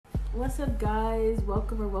What's up, guys?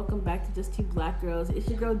 Welcome back to Just Two Black Girls. It's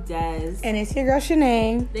your girl Des. And it's your girl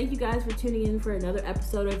Shanae. Thank you guys for tuning in for another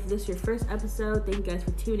episode. If this is your first episode, thank you guys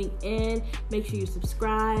for tuning in. Make sure you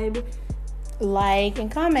subscribe, like, and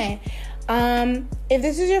comment. If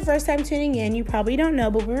this is your first time tuning in, you probably don't know,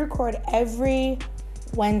 but we record every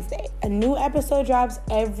Wednesday. A new episode drops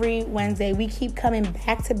every Wednesday. We keep coming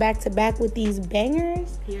back to back with these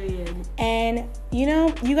bangers. Period. And,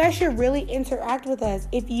 you guys should really interact with us.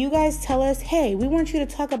 If you guys tell us, hey, we want you to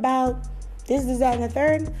talk about this, that, and the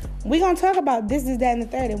third, we're going to talk about this, that, and the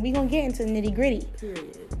third, and we're going to get into the nitty gritty.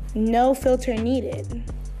 Period. No filter needed.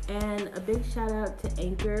 And a big shout out to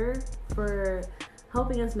Anchor for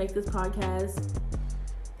helping us make this podcast.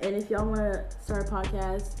 And if y'all want to start a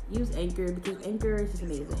podcast, use Anchor because Anchor is just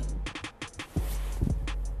amazing.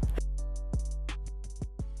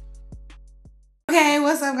 Okay,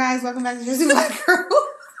 what's up, guys? Welcome back to Just Black Girl.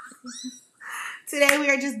 Today we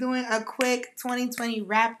are just doing a quick 2020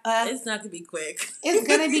 wrap up. It's not gonna be quick. It's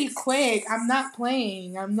gonna be quick. I'm not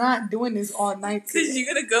playing. I'm not doing this all night. Because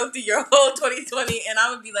you're gonna go through your whole 2020, and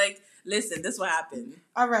I'm gonna be like, "Listen, this is what happened."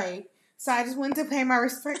 All right. So I just wanted to pay my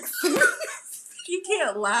respects. You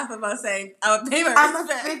can't laugh about saying I would pay my I'm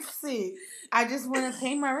respects. a fix it. I just want to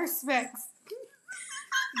pay my respects.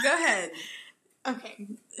 Go ahead. Okay.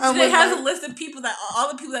 She has a list of people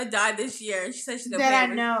all the people that died this year. And she said she's gonna that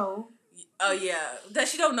pay I know. Oh yeah, that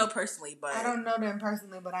she don't know personally, but I don't know them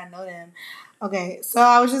personally, but I know them. Okay, so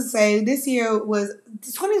I was just saying this year was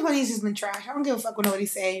 2020 has just been trash. I don't give a fuck what nobody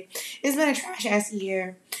say. It's been a trash ass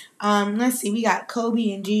year. Let's see, we got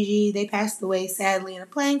Kobe and Gigi. They passed away sadly in a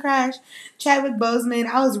plane crash. Chadwick Boseman.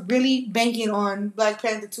 I was really banking on Black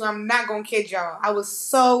Panther 2. I'm not gonna kid y'all. I was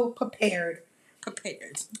so prepared.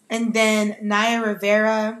 And then Naya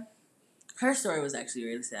Rivera. Her story was actually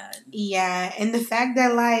really sad. Yeah, and the fact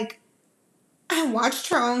that I watched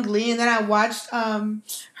her on Glee, and then I watched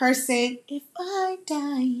her sing, "If I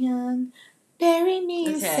die young, bury me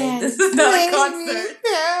in sad." This is not a concert.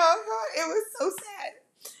 It was so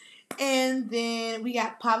sad. And then we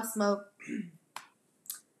got Pop Smoke.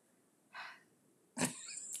 I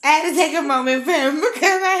had to take a moment for him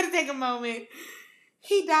because I had to take a moment.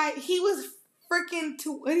 He died. He was freaking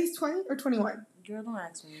he's 20 or 21? Girl, don't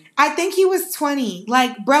ask me. I think he was 20.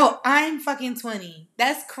 Bro, I'm fucking 20.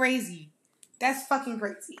 That's crazy. That's fucking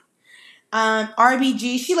crazy.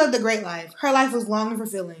 RBG, she lived a great life. Her life was long and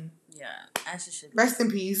fulfilling. Yeah, as it should be. Rest in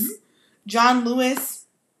peace. John Lewis,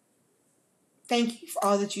 thank you for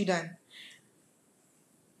all that you've done.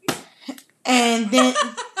 And then,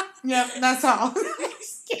 yep, that's all.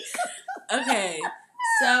 Okay,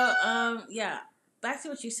 so, yeah. Back to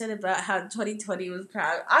what you said about how 2020 was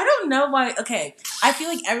crowded. I don't know why. Okay, I feel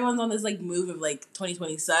like everyone's on this, move of,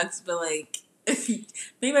 2020 sucks, but,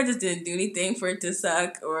 maybe I just didn't do anything for it to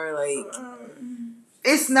suck, or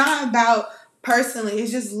it's not about personally.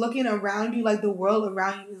 It's just looking around you, the world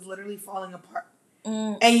around you is literally falling apart.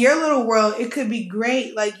 And your little world, it could be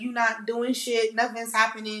great. You not doing shit, nothing's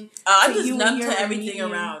happening. I'm just numb to everything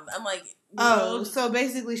around. I'm like, oh, so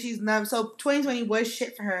basically she's numb. So 2020 was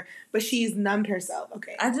shit for her, but she's numbed herself.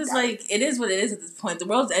 Okay. I just it is what it is at this point. The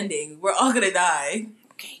world's ending. We're all gonna die.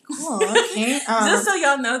 Okay, cool. Okay. Just so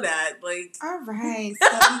y'all know that, all right. So,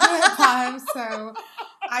 so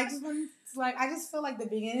I just want I just feel like the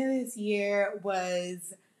beginning of this year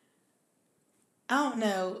was, I don't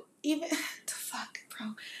know, even the fuck, bro.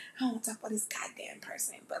 I don't want to talk about this goddamn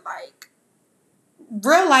person, but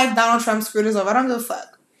real life, Donald Trump screwed us over. I don't give a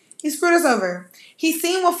fuck. He screwed us over. He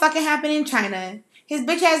seen what fucking happened in China. His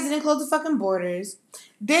bitch ass didn't close the fucking borders.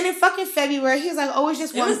 Then in fucking February, he was like, oh, it's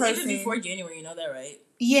just one person. It was even before January, you know that, right?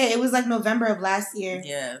 Yeah, it was November of last year.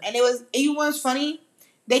 Yeah. And you know what's funny?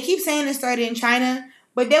 They keep saying it started in China,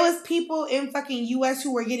 but there was people in fucking U.S.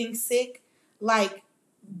 who were getting sick, bad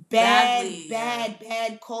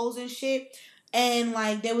colds and shit. And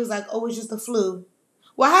they was oh, it's just the flu.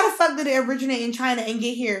 Well, how the fuck did it originate in China and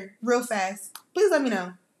get here real fast? Please let me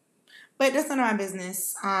know. But that's none of my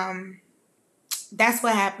business. That's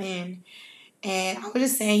what happened. And I was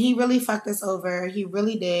just saying, he really fucked us over. He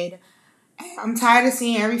really did. I'm tired of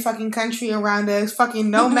seeing every fucking country around us fucking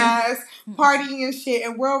no mask, partying and shit,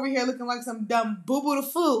 and we're over here looking like some dumb boo-boo the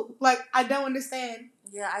fool. I don't understand.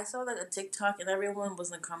 Yeah, I saw a TikTok, and everyone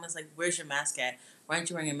was in the comments where's your mask at? Why aren't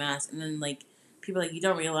you wearing a mask? And then people you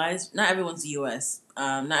don't realize, not everyone's the U.S.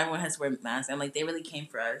 Not everyone has to wear masks. I'm they really came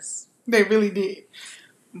for us. They really did.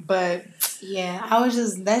 But, yeah,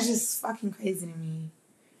 that's just fucking crazy to me.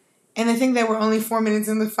 And I think that we're only 4 minutes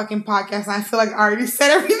in the fucking podcast, and I feel like I already said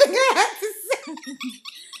everything I had to say.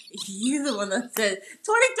 You the one that said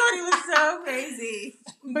 2020 was so crazy.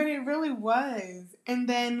 But it really was. And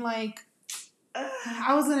then, like,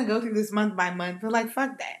 I was going to go through this month by month, but, like,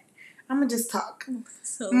 fuck that. I'm going to just talk.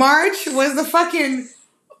 So March was the fucking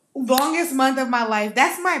longest month of my life.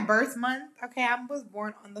 That's my birth month. Okay, I was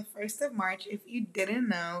born on the 1st of March. If you didn't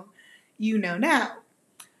know, you know now.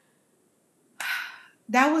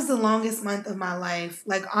 That was the longest month of my life.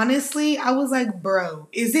 Like, honestly, I was like, bro,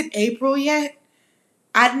 is it April yet?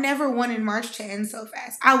 I'd never wanted March to end so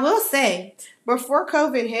fast. I will say, before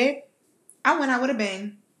COVID hit, I went out with a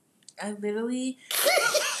bang. I literally...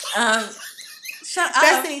 shut up.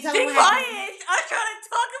 Destiny, tell me what happened. Be quiet. I'm trying to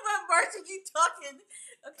talk about March and you talking.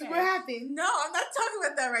 Okay. What happened? No, I'm not talking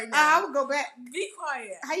about that right now. I will go back. Be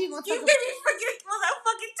quiet. How you gonna talk You made me forget what I'm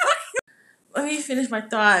fucking talking about. Let me finish my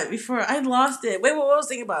thought before I lost it. Wait, what was I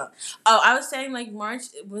thinking about? Oh, I was saying, like, March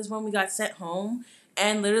was when we got sent home.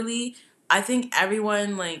 And literally, I think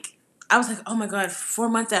everyone, like, I was like, oh my God, 4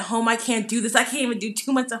 months at home. I can't do this. I can't even do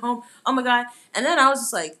 2 months at home. Oh my God. And then I was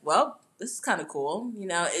just like, well, this is kind of cool. You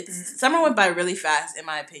know, summer went by really fast, in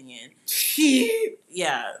my opinion. Shit.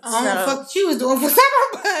 Yeah. I don't know what the fuck she was doing for summer,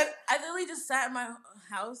 but I literally just sat in my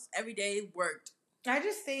house every day, worked. I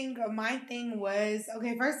just think my thing was,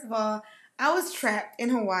 okay, first of all, I was trapped in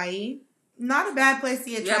Hawaii. Not a bad place to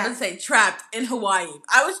get trapped. Yeah, I would say trapped in Hawaii.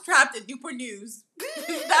 I was trapped at Newport News.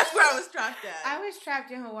 That's where I was trapped at. I was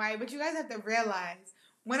trapped in Hawaii, but you guys have to realize,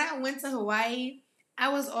 when I went to Hawaii, I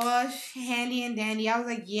was all handy and dandy. I was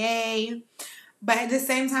like, yay. But at the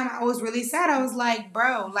same time, I was really sad. I was like,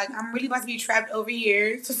 bro, like, I'm really about to be trapped over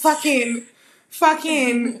here to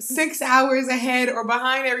fucking 6 hours ahead or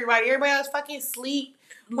behind everybody. Everybody else fucking sleep.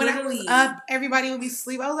 When literally. I was up, everybody would be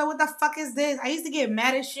asleep. I was like, what the fuck is this? I used to get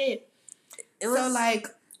mad as shit. So, like,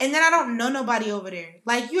 and then I don't know nobody over there.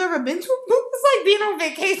 Like, you ever been to, it's like being on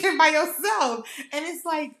vacation by yourself. And it's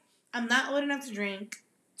like, I'm not old enough to drink.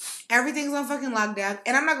 Everything's on fucking lockdown.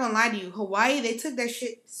 And I'm not gonna lie to you, Hawaii, they took that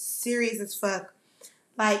shit serious as fuck.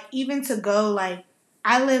 Like, even to go, like,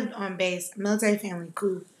 I lived on base, military family,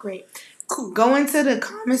 cool, great. Cool. Going to the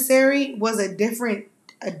commissary was a different,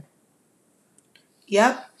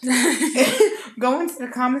 yep. Going to the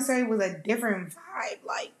commissary was a different vibe.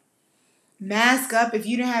 Like, mask up. If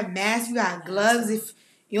you didn't have masks, you got gloves. If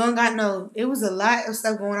you don't got no, it was a lot of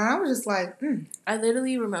stuff going on. I was just like, I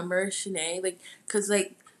literally remember Shanae, like, because,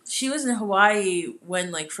 like, she was in Hawaii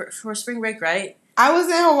when, like, for spring break, right? I was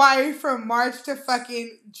in Hawaii from March to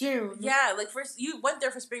fucking June. Yeah, like, first, you went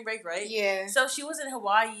there for spring break, right? Yeah. So she was in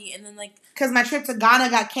Hawaii, and then, like... Because my trip to Ghana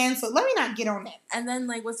got canceled. Let me not get on that. And then,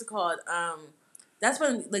 like, what's it called? That's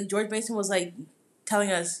when, like, George Mason was, like,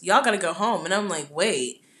 telling us, y'all gotta go home. And I'm like,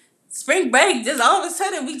 wait, spring break, just all of a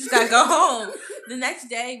sudden, we just gotta go home. The next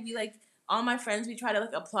day, we, like, all my friends, we try to,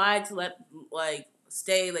 like, apply to let, like,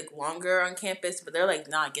 stay, like, longer on campus, but they're like,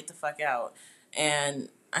 nah, get the fuck out. And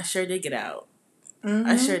I sure did get out. Mm-hmm.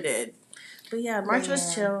 I sure did. But yeah, March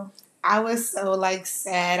was chill. I was so, like,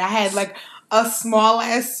 sad. I had, like, a small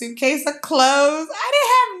ass suitcase of clothes. I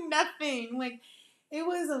didn't have nothing. Like, it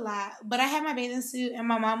was a lot. But I had my bathing suit, and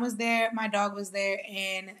my mom was there, my dog was there,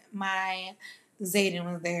 and my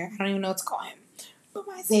Zayden was there. I don't even know what to call him. But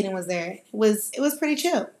my Zayden was there. It was pretty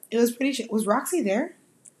chill. It was pretty chill. Was Roxy there?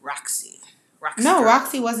 Roxy no, girl.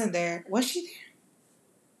 Roxy wasn't there. Was she there?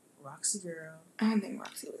 Roxy girl. I don't think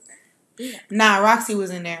Roxy was there. Yeah. Nah, Roxy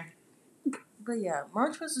was in there. But yeah,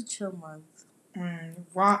 March was a chill month.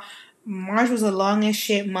 March was a long as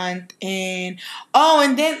shit month. And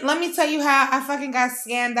then let me tell you how I fucking got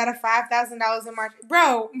scammed out of $5,000 in March.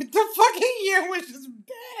 Bro, the fucking year was just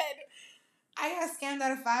bad. I got scammed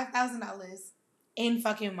out of $5,000 in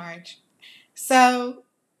fucking March. So,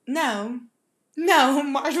 no,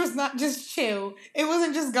 March was not just chill. It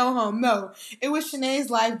wasn't just go home. No, it was Shanae's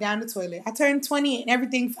life down the toilet. I turned 20 and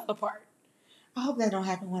everything fell apart. I hope that don't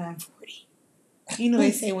happen when I'm 40. You know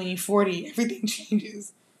they say when you're 40, everything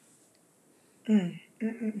changes. But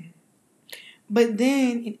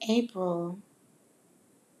then in April,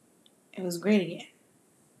 it was great again.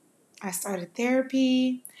 I started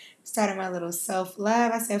therapy, started my little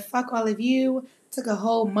self-love. I said, fuck all of you. Took a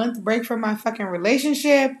whole month break from my fucking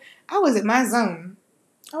relationship. I was in my zone.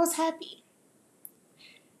 I was happy.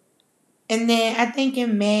 And then I think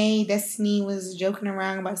in May, Destiny was joking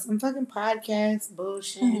around about some fucking podcast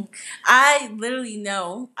bullshit. I literally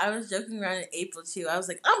know. I was joking around in April too. I was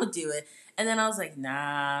like, I'm gonna do it. And then I was like,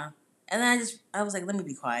 nah. And then I was like, let me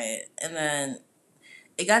be quiet. And then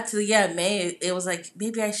it got to, May. It was like,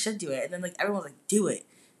 maybe I should do it. And then, like, everyone was like, do it.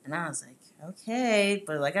 And I was like, okay.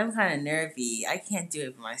 But, like, I'm kind of nervy. I can't do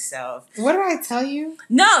it for myself. What did I tell you?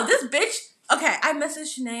 No, this bitch. Okay, I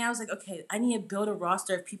messaged Shanae. I was like, okay, I need to build a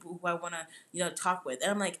roster of people who I want to, talk with.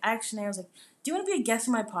 And I'm like, I asked Shanae, I was like, do you want to be a guest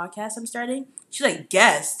on my podcast I'm starting? She's like,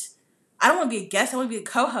 guest? I don't want to be a guest. I want to be a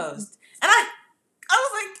co-host. And I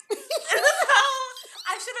was like, is this how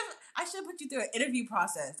I should have put you through an interview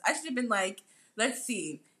process. I should have been like, let's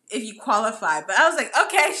see if you qualify. But I was like,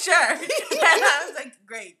 okay, sure. And I was like,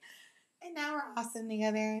 great. And now we're awesome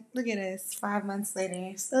together. Look at us, 5 months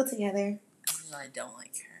later, still together. I don't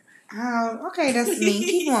like her. Oh, okay,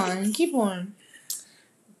 Destiny. Keep on.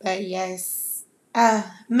 But yes,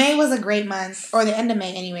 May was a great month, or the end of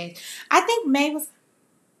May, anyways. I think May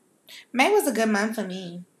was a good month for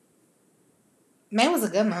me.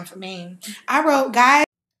 I wrote, guys.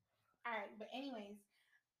 All right, but anyways,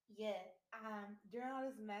 yeah. During all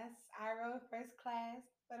this mess, I rode first class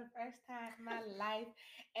for the first time in my life,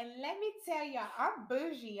 and let me tell y'all, I'm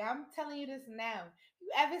bougie. I'm telling you this now.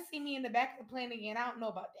 You ever see me in the back of the plane again? I don't know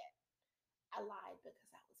about that. I lied because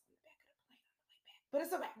I was on the back of the plane on the way back, but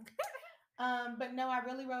it's okay. But no, I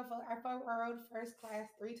really rode first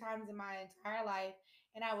class 3 times in my entire life,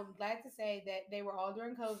 and I was glad to say that they were all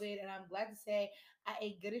during COVID, and I'm glad to say I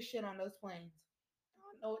ate good as shit on those planes. I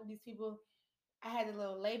don't know what these people. I had a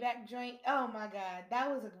little layback joint. Oh my god, that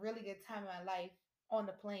was a really good time of my life on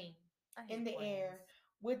the plane, in the air,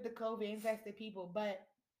 with the COVID infested people. But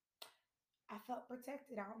I felt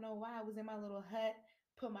protected. I don't know why. I was in my little hut,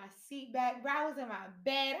 put my seat back, but I was in my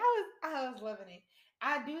bed. I was loving it.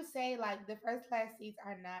 I do say like the first class seats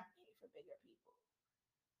are not made for bigger people.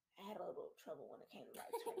 I had a little trouble when it came to like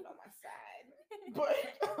turning on my side, but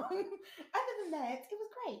other than that, it was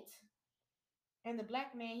great. And the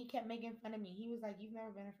black man, he kept making fun of me. He was like, "You've never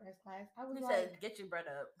been in first class." I was He like, said, "Get your bread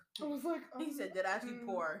up." I was like, he said, "Did I ask you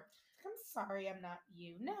poor?" I'm sorry, I'm not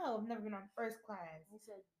you. No, I've never been on first class. He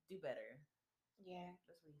said, "Do better." Yeah,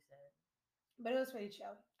 that's what he said. But it was pretty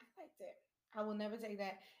chill. I liked it. I will never take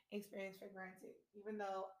that experience for granted, even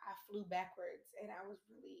though I flew backwards and I was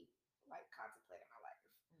really like contemplating my life.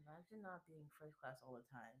 Imagine not being first class all the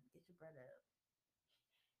time. Get your bread up.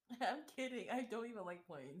 I'm kidding. I don't even like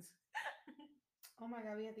planes. Oh my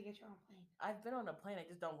god, we have to get you on a plane. I've been on a plane. I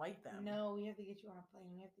just don't like them. No, we have to get you on a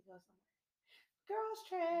plane. We have to go somewhere. Girls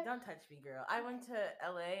trip. Don't touch me, girl. I went to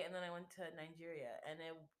LA and then I went to Nigeria, and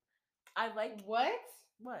I like what?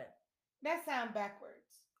 What? That sound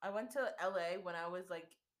backwards. I went to LA when I was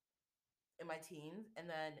like in my teens, and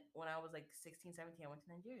then when I was like 16, 17, I went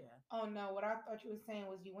to Nigeria. Oh no, what I thought you were saying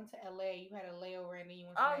was you went to LA, you had a layover, and then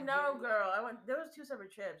you went to Nigeria. Nigeria. No, girl. There was 2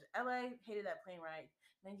 separate trips. LA, hated that plane ride.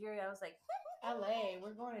 Nigeria, I was like, LA,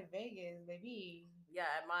 we're going to Vegas, baby. Yeah,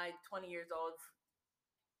 at my 20 years old.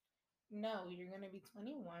 No, you're going to be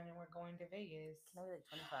 21 and we're going to Vegas. Can I be like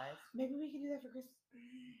 25? Maybe we can do that for Christmas.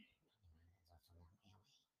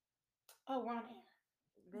 Oh, we're on air.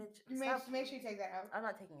 Bitch, make sure you take that out. I'm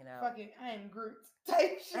not taking it out. Fuck it, I am Groot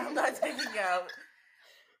type shit. I'm not taking it out.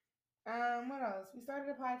 What else? We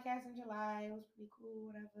started a podcast in July. It was pretty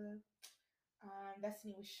cool, whatever.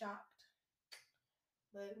 Destiny was shocked.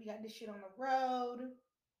 But we got this shit on the road.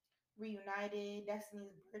 Reunited.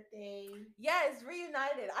 Destiny's birthday. Yes,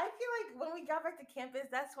 reunited. I feel like when we got back to campus,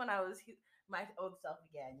 that's when I was my old self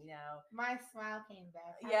again, My smile came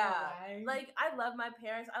back. Yeah. Like, I love my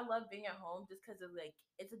parents. I love being at home just because of, like,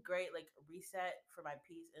 it's a great, like, reset for my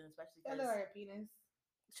peace, and especially because... Hello, penis.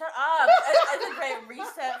 Shut up! It's a great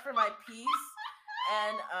reset for my peace,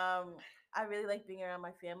 and I really like being around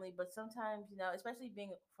my family, but sometimes, especially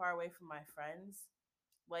being far away from my friends,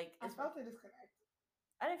 like... I felt a disconnect.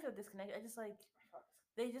 I didn't feel disconnected. I just, like...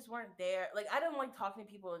 They just weren't there. Like, I don't like talking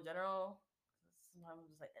to people in general. Sometimes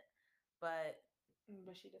I'm just like... But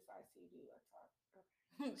she decides to do a talk.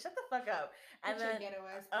 Okay. Shut the fuck up. And then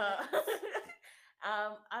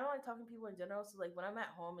I don't like talking to people in general. So like when I'm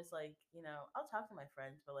at home, it's like I'll talk to my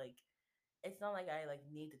friends, but like it's not like I like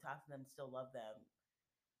need to talk to them. Still love them.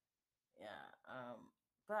 Yeah.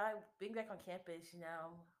 But being back on campus,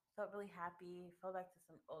 felt really happy. Fell back to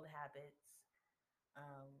some old habits.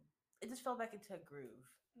 It just fell back into a groove.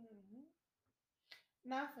 Mm-hmm.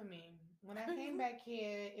 Not for me. When I came back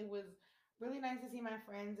here, it was really nice to see my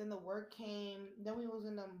friends, and the work came. Then we was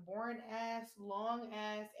in them boring ass, long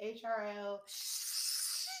ass HRL.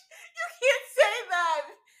 You can't say that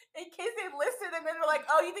in case they listen and then they're like,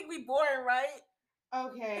 "Oh, you think we boring, right?"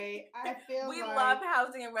 Okay, I feel we love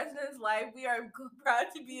housing and residence life. We are proud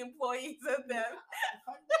to be employees of them.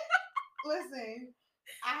 Listen,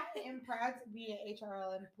 I am proud to be an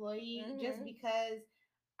HRL employee just because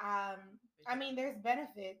I mean, there's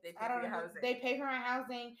benefits. They pay I for don't your know. housing. They pay for my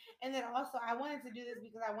housing, and then also I wanted to do this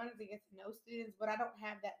because I wanted to get to know students, but I don't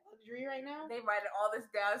have that luxury right now. They write all this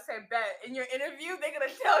down. Say, bet in your interview they're gonna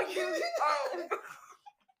tell you. Oh.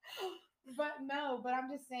 But I'm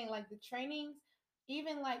just saying, like the trainings,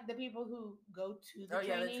 even like the people who go to the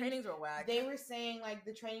the trainings are whack. They were saying like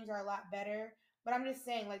the trainings are a lot better. But I'm just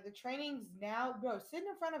saying, like the trainings now, bro, sitting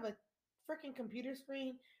in front of a freaking computer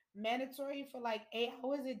screen, mandatory for like 8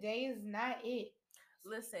 hours a day is not it.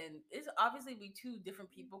 Listen, it's obviously we two different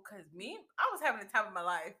people. Cause me, I was having the time of my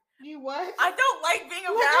life. You what? I don't like being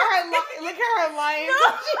around. Look at her lying. No.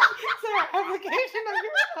 To her application of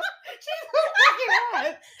your she's a fucking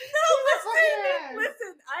ass. No,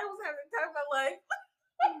 listen. I was having the time of my life.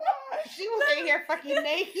 She was in here fucking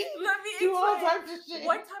naked. Let me do all explain. types of shit.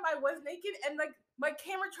 One time I was naked and like my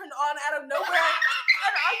camera turned on out of nowhere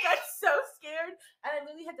and I got so scared and I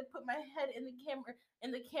literally had to put my head in the camera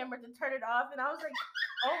to turn it off and I was like,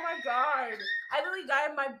 oh my god. I literally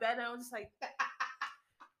got in my bed and I was just like,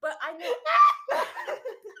 but I know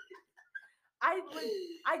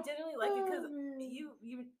I genuinely like it because you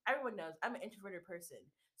everyone knows I'm an introverted person.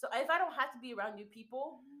 So if I don't have to be around new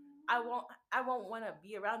people, I won't want to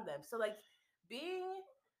be around them. So like being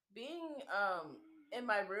in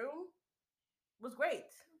my room was great.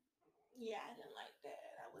 Yeah, I didn't like that.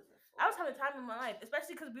 I was having time in my life,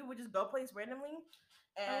 especially because we would just go place randomly.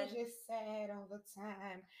 And I was just sad all the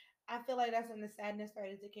time. I feel like that's when the sadness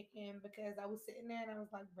started to kick in because I was sitting there and I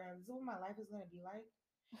was like, bro, this is what my life is going to be like.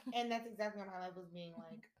 And that's exactly what my life was being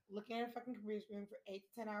like. Looking at a fucking computer screen for 8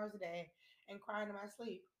 to 10 hours a day and crying in my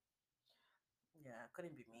sleep. Yeah,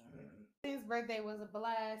 couldn't be me. His birthday was a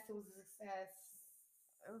blast. It was a success.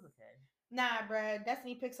 It was okay. Nah, bruh.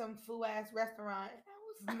 Destiny picked some fool ass restaurant. I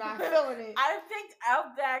was not feeling it. I picked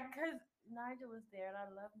Outback because Nigel was there and I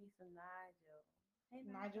love me some Nigel. Hey,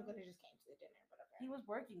 Nigel could have just came to the dinner, but okay. He was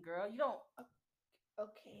working, girl. You don't.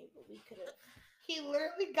 Okay, but we could have. He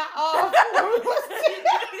literally got off.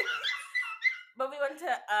 But we went to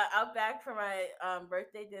Outback for my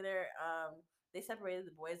birthday dinner. They separated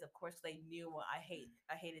the boys, of course. They knew I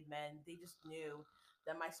hated men. They just knew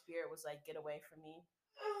that my spirit was like, get away from me.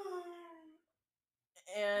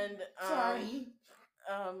 And sorry.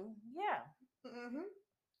 Yeah. Mm-hmm.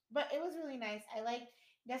 But it was really nice. I like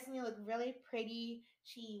Destiny looked really pretty.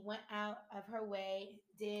 She went out of her way,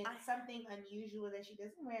 did something unusual that she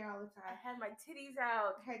doesn't wear all the time. I had my titties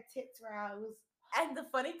out. Her tits were out. It was. And the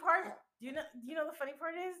funny part, do you know the funny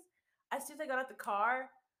part is, as soon as I got out the car,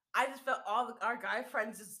 I just felt our guy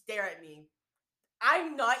friends just stare at me.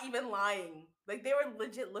 I'm not even lying. Like they were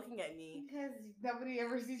legit looking at me. Because nobody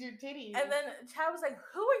ever sees your titties. And then Chad was like,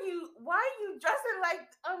 "Who are you? Why are you dressing like?"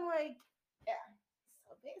 I'm like, "Yeah."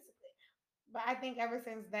 So basically, but I think ever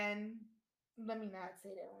since then, let me not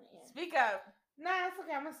say that on air. Speak up. Nah, it's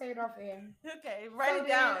okay. I'm gonna say it off air. Okay, write it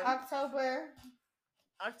down. October.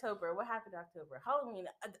 What happened in October? Halloween.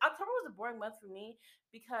 October was a boring month for me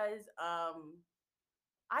because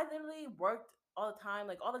I literally worked all the time,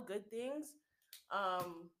 like all the good things.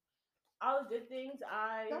 Don't worry. All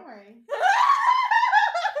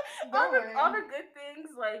the good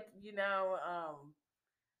things, like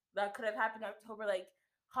that could have happened in October. Like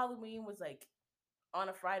Halloween was like on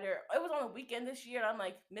a Friday. It was on a weekend this year. And I'm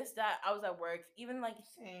like, missed that. I was at work. Even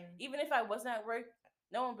if I wasn't at work,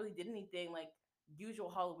 no one really did anything like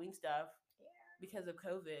usual Halloween stuff because of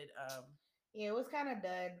COVID. Yeah, it was kind of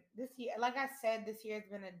dud this year. Like I said, this year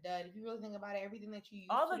has been a dud. If you really think about it, everything that you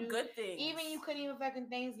used all to the do, good things. Even you couldn't even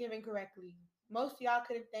fucking Thanksgiving correctly. Most of y'all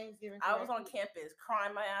could have Thanksgiving correctly. I was on campus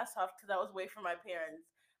crying my ass off because I was away from my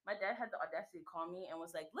parents. My dad had the audacity to call me and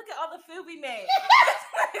was like, "Look at all the food we made."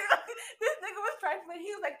 This nigga was trifling.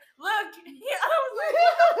 He was like, "Look." I was like,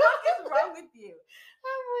 "What the fuck is wrong with you?"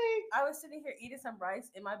 I was sitting here eating some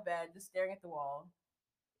rice in my bed, just staring at the wall.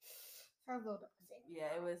 Sounds a little depressing.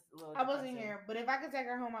 Yeah, it was a little. I wasn't here, but if I could take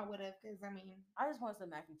her home, I would have. Because I just want some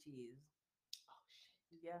mac and cheese. Oh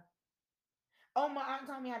shit. Yeah. Oh, my aunt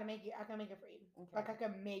taught me how to make it. I can make it for you. Okay. Like I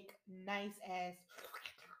can make nice ass.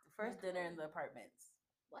 First dinner in the apartments.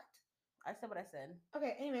 What? I said what I said.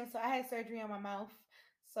 Okay. Anyway, so I had surgery on my mouth.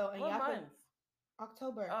 So what month?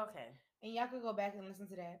 October. Oh, okay. And y'all could go back and listen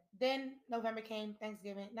to that. Then November came,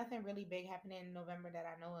 Thanksgiving. Nothing really big happened in November that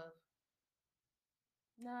I know of.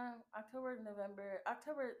 No, October, November.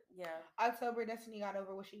 October, yeah. October, Destiny got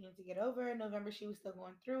over what she needed to get over. November, she was still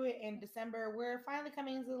going through it. In December, we're finally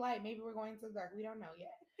coming into the light. Maybe we're going to the dark. We don't know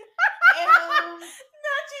yet. Not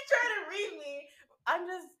you trying to read me. I'm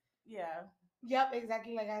just, yeah. Yep,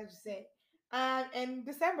 exactly like I just said. And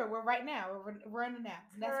December, we're right now. We're in the now.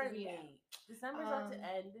 That's what we need. December's about to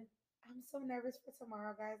end. I'm so nervous for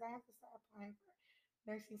tomorrow, guys. I have to start applying for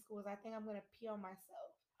nursing schools. I think I'm gonna pee on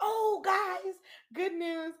myself. Oh, guys, good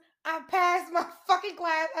news! I passed my fucking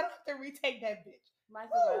class. I don't have to retake that bitch.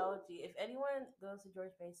 Microbiology. If anyone goes to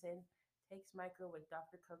George Mason, takes micro with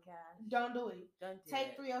Dr. Kokash. Don't do it. Don't do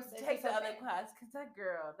Take it. 306. Take It's the other okay. class, because that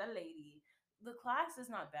girl, that lady, the class is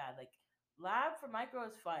not bad. Like, lab for micro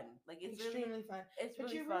is fun. Like, it's Extremely really fun. It's But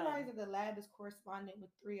really you fun. realize that the lab is correspondent with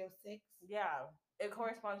 306. Yeah, it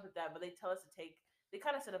corresponds with that, but they tell us to take. They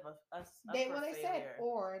kind of set up us up They for well, they failure. said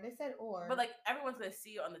or. They said or. But like everyone's gonna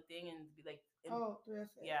see you on the thing and be like, Oh,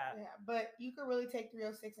 306. Yeah. Yeah. But you could really take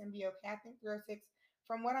 306 and be okay. I think 306,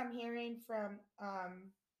 from what I'm hearing from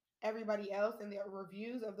everybody else and their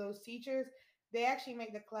reviews of those teachers, they actually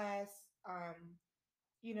make the class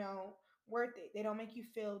you know, worth it. They don't make you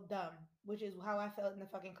feel dumb, which is how I felt in the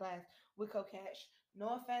fucking class with Kokash. No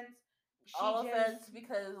offense. all offense,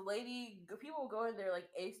 because lady, people go in there like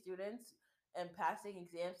A students and passing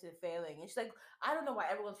exams and failing. And she's like, I don't know why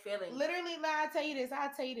everyone's failing. Literally, I'll tell you this.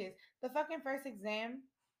 The fucking first exam,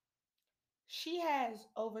 she has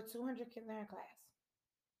over 200 kids in her class.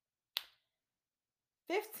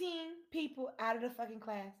 15 people out of the fucking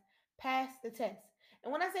class passed the test.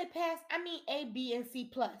 And when I say pass, I mean A, B, and C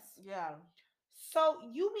plus. Yeah. So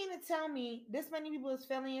you mean to tell me this many people is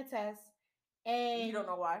failing your test and you don't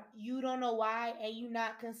know why? You don't know why, and you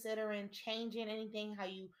not considering changing anything, how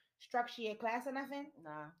you structure your class or nothing?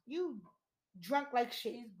 Nah. You drunk like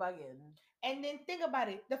shit. She's bugging. And then think about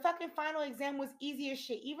it. The fucking final exam was easy as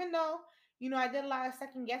shit. Even though, I did a lot of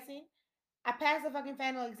second guessing, I passed the fucking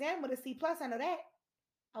final exam with a C plus. I know that.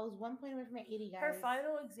 I was 1 point away from an 80, guys. Her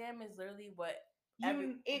final exam is literally what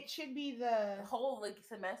it should be the whole like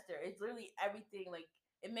semester. It's literally everything. Like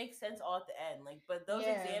it makes sense all at the end. Like, but those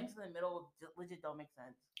exams in the middle legit don't make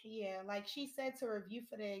sense. Yeah, like she said, to review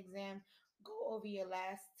for the exam, go over your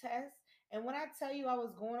last test. And when I tell you I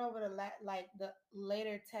was going over the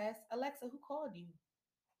later test, Alexa, who called you?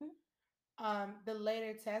 The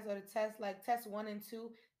later test, or the test like test 1 and 2,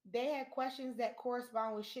 they had questions that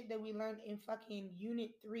correspond with shit that we learned in fucking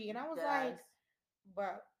unit 3, and I was like, bro,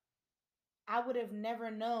 I would have never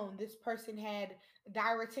known this person had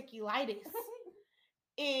diverticulitis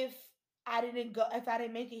if I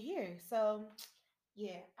didn't make it here. So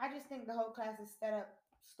yeah, I just think the whole class is set up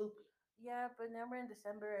stupid. Yeah, but now we're in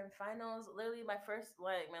December and finals. Literally, my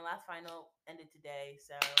last final ended today,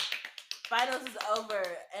 so finals is over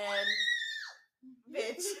and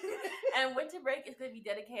bitch. And winter break is gonna be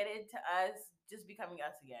dedicated to us just becoming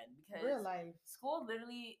us again, because real life school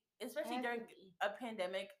literally, especially during a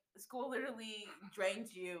pandemic, school literally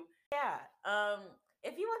drains you. Yeah.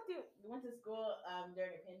 If you went to school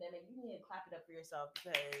during a pandemic, you need to clap it up for yourself,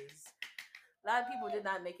 because a lot of people did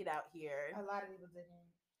not make it out here. A lot of people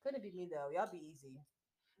didn't. Couldn't be me though. Y'all be easy.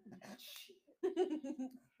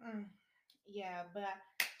 Yeah, but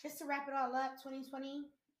just to wrap it all up, 2020.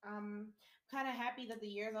 Kind of happy that the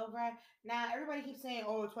year's over. Now everybody keeps saying,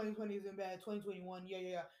 "Oh, 2020 isn't bad. 2021,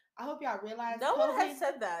 yeah." I hope y'all realize. No one has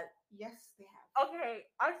said that. Yes, they have. Okay,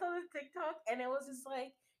 I saw this TikTok and it was just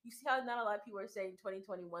like, you see how not a lot of people are saying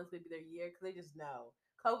 2021's gonna be their year, because they just know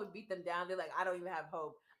COVID beat them down. They're like, I don't even have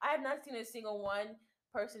hope. I have not seen a single one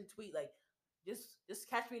person tweet like, just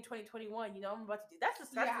catch me in 2021. You know, I'm about to do. That's the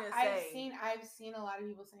start to say. I've seen a lot of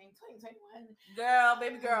people saying 2021. Girl,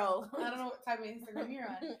 baby girl. I don't know what type of Instagram you're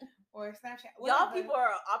on or Snapchat. Whatever. Y'all people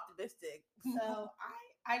are optimistic. So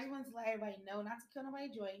I just want to let everybody know, not to kill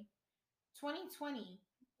nobody's joy. 2020,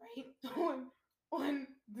 right? On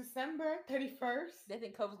December 31st. They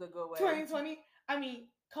think COVID's gonna go away. 2020. I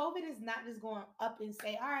mean, COVID is not just going up and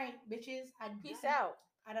say, all right, bitches, peace out.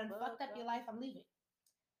 I done fucked up your life. I'm leaving.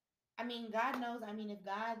 I mean, God knows. I mean,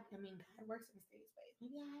 God works in mysterious ways.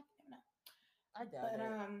 Maybe I have to know. I doubt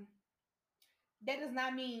it. That does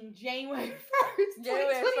not mean January 1st.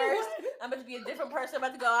 January 1st, I'm about to be a different person. I'm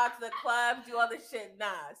about to go out to the club, do all this shit.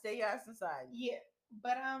 Nah, stay your ass inside. Yeah,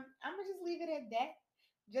 but I'm gonna just leave it at that.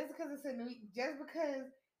 Just because it's just because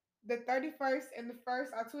the 31st and the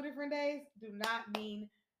 1st are 2 different days, do not mean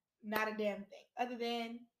not a damn thing. Other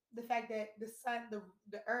than the fact that the sun,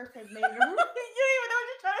 the earth has made it. You don't even know what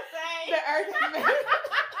you're trying to say. The earth has made it.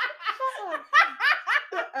 Shut up.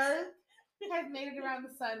 The earth has made it around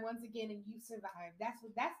the sun once again, and you survived. That's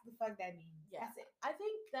the fuck that means. Yeah. That's it. I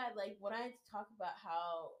think that, like, when I talk about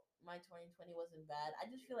how my 2020 wasn't bad,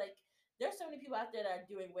 I just feel like there's so many people out there that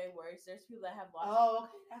are doing way worse. There's people that have lost.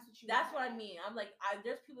 Oh, okay, that's what I mean. I'm like,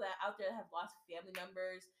 there's people that out there that have lost family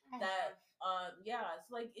members.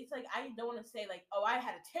 It's like I don't want to say like, oh, I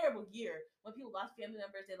had a terrible year. When people lost family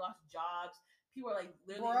members, they lost jobs. People are like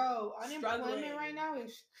literally unemployment right now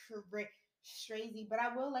is crazy. crazy. But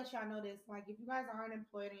I will let y'all know this. Like, if you guys are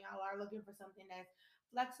unemployed and y'all are looking for something that's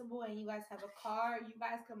flexible and you guys have a car, you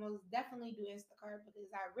guys can most definitely do Instacart,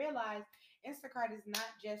 because I realized Instacart is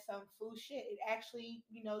not just some food shit. It actually,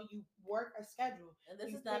 you work a schedule. And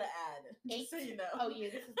this you is not an ad, just so you know. Oh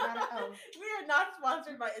yeah, this is not a. We are not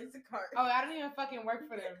sponsored by Instacart. Oh, I don't even fucking work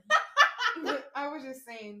for them. I was just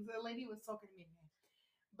saying, the lady was talking to me today.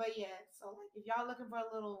 But yeah, so like if y'all looking for a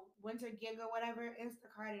little winter gig or whatever,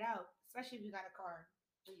 Instacart it out, especially if you got a car.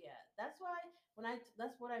 But yeah, that's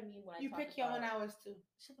what I mean when you I pick your own hours too.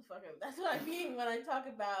 Shut the fuck up. That's what I mean when I talk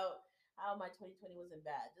about how my 2020 wasn't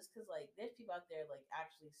bad. Just because like there's people out there like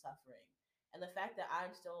actually suffering, and the fact that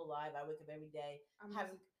I'm still alive, I wake up every day,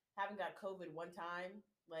 haven't got COVID one time,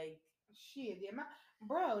 like. Shit,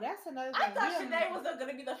 bro, that's another thing. I thought Sinead was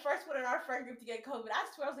gonna be the first one in our friend group to get COVID. I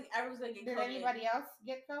swear, I was like, everyone's gonna get COVID. Did anybody else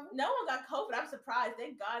get COVID? No one got COVID. I'm surprised.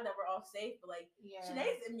 Thank God that we're all safe. But like, yeah.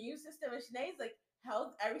 Sinead's immune system and Sinead's like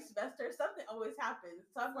health every semester, something always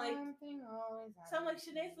happens. So I'm like, something always happens. So I'm like,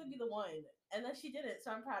 Sinead's gonna be the one, and then she didn't.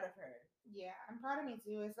 So I'm proud of her. Yeah, I'm proud of me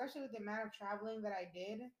too, especially with the amount of traveling that I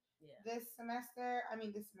did this semester.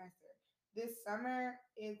 This summer,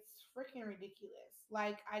 it's freaking ridiculous.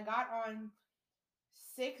 Like, I got on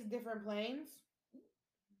 6 different planes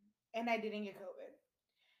and I didn't get COVID.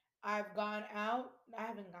 I've gone out. I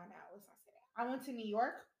haven't gone out. Let's not say that. I went to New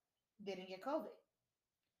York, didn't get COVID.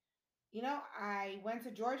 I went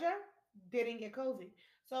to Georgia, didn't get COVID.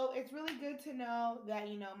 So it's really good to know that,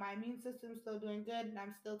 my immune system's still doing good and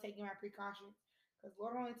I'm still taking my precautions. Because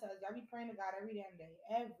Lord only tells you, I be praying to God every damn day.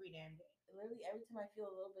 Every damn day. Literally, every time I feel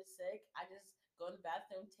a little bit sick, I just go in the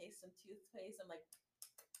bathroom, taste some toothpaste. I'm like,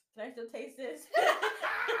 can I still taste this?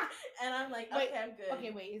 And I'm like, okay, I'm good.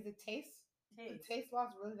 Okay, wait, is it taste? The taste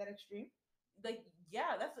loss really that extreme? Like,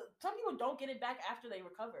 yeah, some people don't get it back after they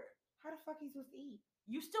recover. How the fuck are you supposed to eat?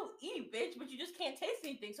 You still eat, bitch, but you just can't taste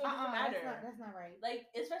anything, so it doesn't matter. That's not right. Like,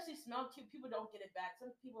 especially smell too. People don't get it back.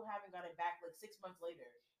 Some people haven't got it back like 6 months later.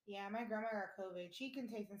 Yeah, my grandma got COVID. She can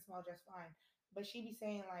taste and smell just fine, but she be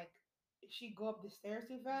saying like she go up the stairs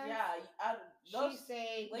too fast. Yeah, she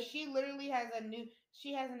say like, she literally has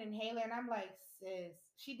she has an inhaler, and I'm like, sis.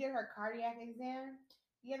 She did her cardiac exam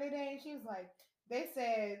the other day, and she was like, they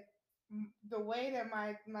said the way that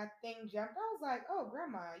my thing jumped, I was like, oh,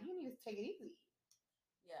 grandma, you need to take it easy.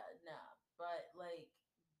 Yeah, nah, but like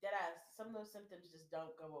deadass, some of those symptoms just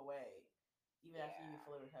don't go away even after you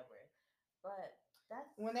fully recover. But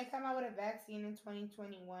that's when they come out with a vaccine in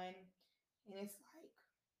 2021, and it's like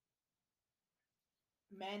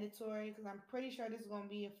mandatory, because I'm pretty sure this is going to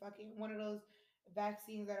be a fucking one of those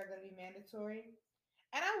vaccines that are going to be mandatory.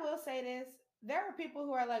 And I will say this, there are people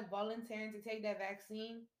who are like volunteering to take that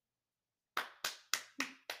vaccine.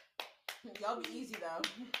 Y'all be easy though.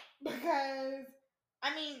 Because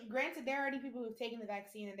I mean, granted, there are already people who've taken the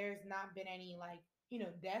vaccine and there's not been any like,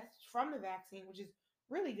 deaths from the vaccine, which is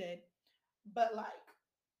really good. But like,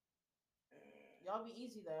 y'all be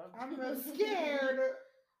easy though. I'm real scared.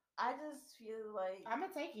 I just feel like I'm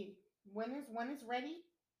gonna take it when it's ready.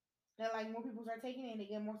 And like more people start taking it and they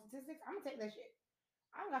get more statistics. I'm gonna take that shit.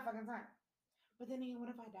 I don't got fucking time. But then again, what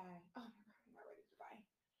if I die? Oh my god, I'm not ready to die.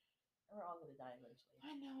 We're all gonna die eventually.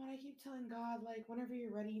 I know, and I keep telling God, like, whenever you're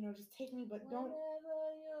ready, just take me, but don't.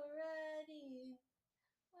 Whenever you're ready.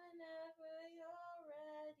 Whenever you're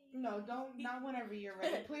ready. No, don't. Not whenever you're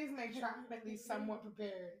ready. Please make sure I'm at least somewhat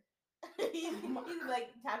prepared. he's like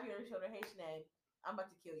tapping on her shoulder. Hey, Sinead, I'm about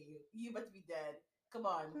to kill you. You about to be dead. Come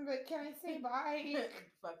on. But can I say bye?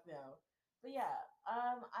 Fuck no. But yeah,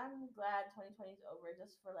 I'm glad 2020 is over,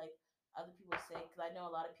 just for like other people's sake, because I know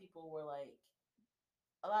a lot of people were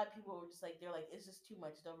just like, they're like, it's just too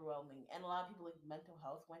much, it's overwhelming, and a lot of people like mental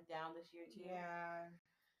health went down this year too. Yeah.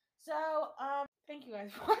 So thank you guys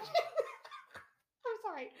for watching. I'm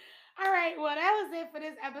sorry. All right, well, that was it for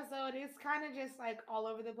this episode. It's kind of just like all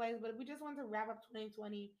over the place, but we just want to wrap up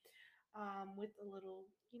 2020 with a little,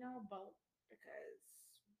 boat, because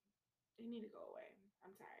you need to go away.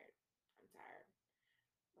 I'm tired.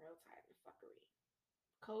 Real tired of fuckery.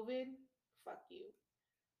 COVID, fuck you.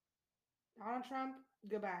 Donald Trump,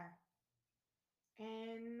 goodbye.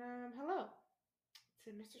 And hello to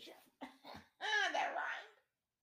Mr. Chef.